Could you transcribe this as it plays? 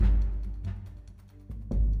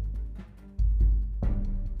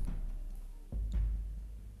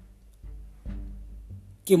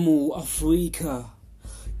ke mo Africa,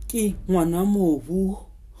 ke ngwana mobu,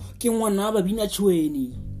 ke ngwana ba bina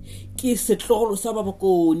tshweni, ke setlolo sa ba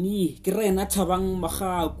bokoni, ke rena Thabang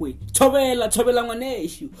Magakwe. Thobela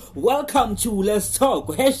ngwaneshu. Welcome to Let's Talk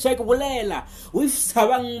 #Bolela with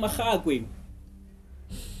Thabang Magakwe.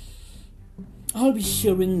 I'll be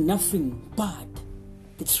sharing nothing but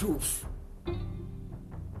the truth.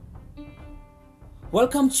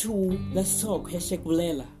 Welcome to Let's Talk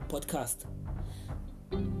 #Bolela podcast.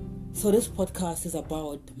 So this podcast is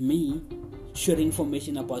about me sharing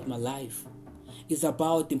information about my life. It's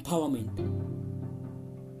about empowerment.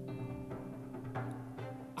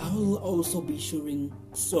 I will also be sharing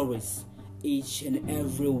stories each and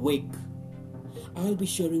every week. I will be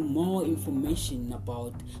sharing more information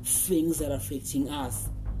about things that are affecting us.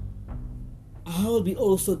 I will be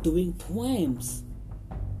also doing poems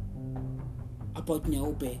about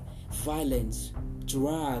Nyaobe, violence,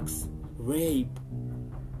 drugs, rape,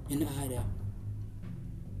 and other.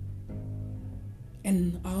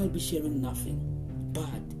 And I'll be sharing nothing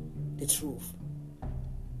but the truth.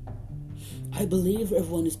 I believe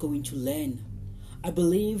everyone is going to learn. I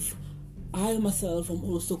believe I myself am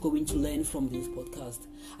also going to learn from this podcast.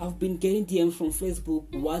 I've been getting DMs from Facebook,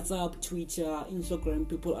 WhatsApp, Twitter, Instagram,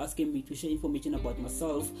 people asking me to share information about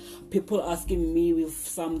myself, people asking me with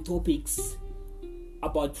some topics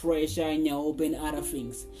about pressure, Nyaobe, and other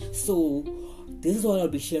things. So this is what I'll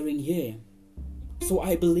be sharing here. So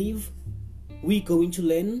I believe we're going to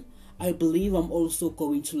learn. I believe I'm also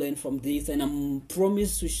going to learn from this, and I'm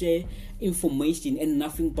promised to share information and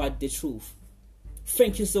nothing but the truth.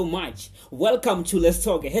 Thank you so much. Welcome to Let's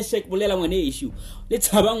Talk #Bolela ngwaneshu. Le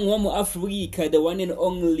Thabang wa mo Africa, the one and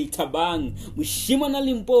only Thabang. Mushima na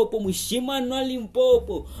Limpopo, Mushima na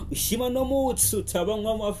Limpopo, Mushima no Mutsu, Thabang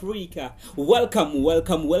wa mo Africa. Welcome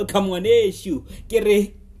ngwaneshu.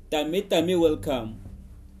 Kere tame welcome.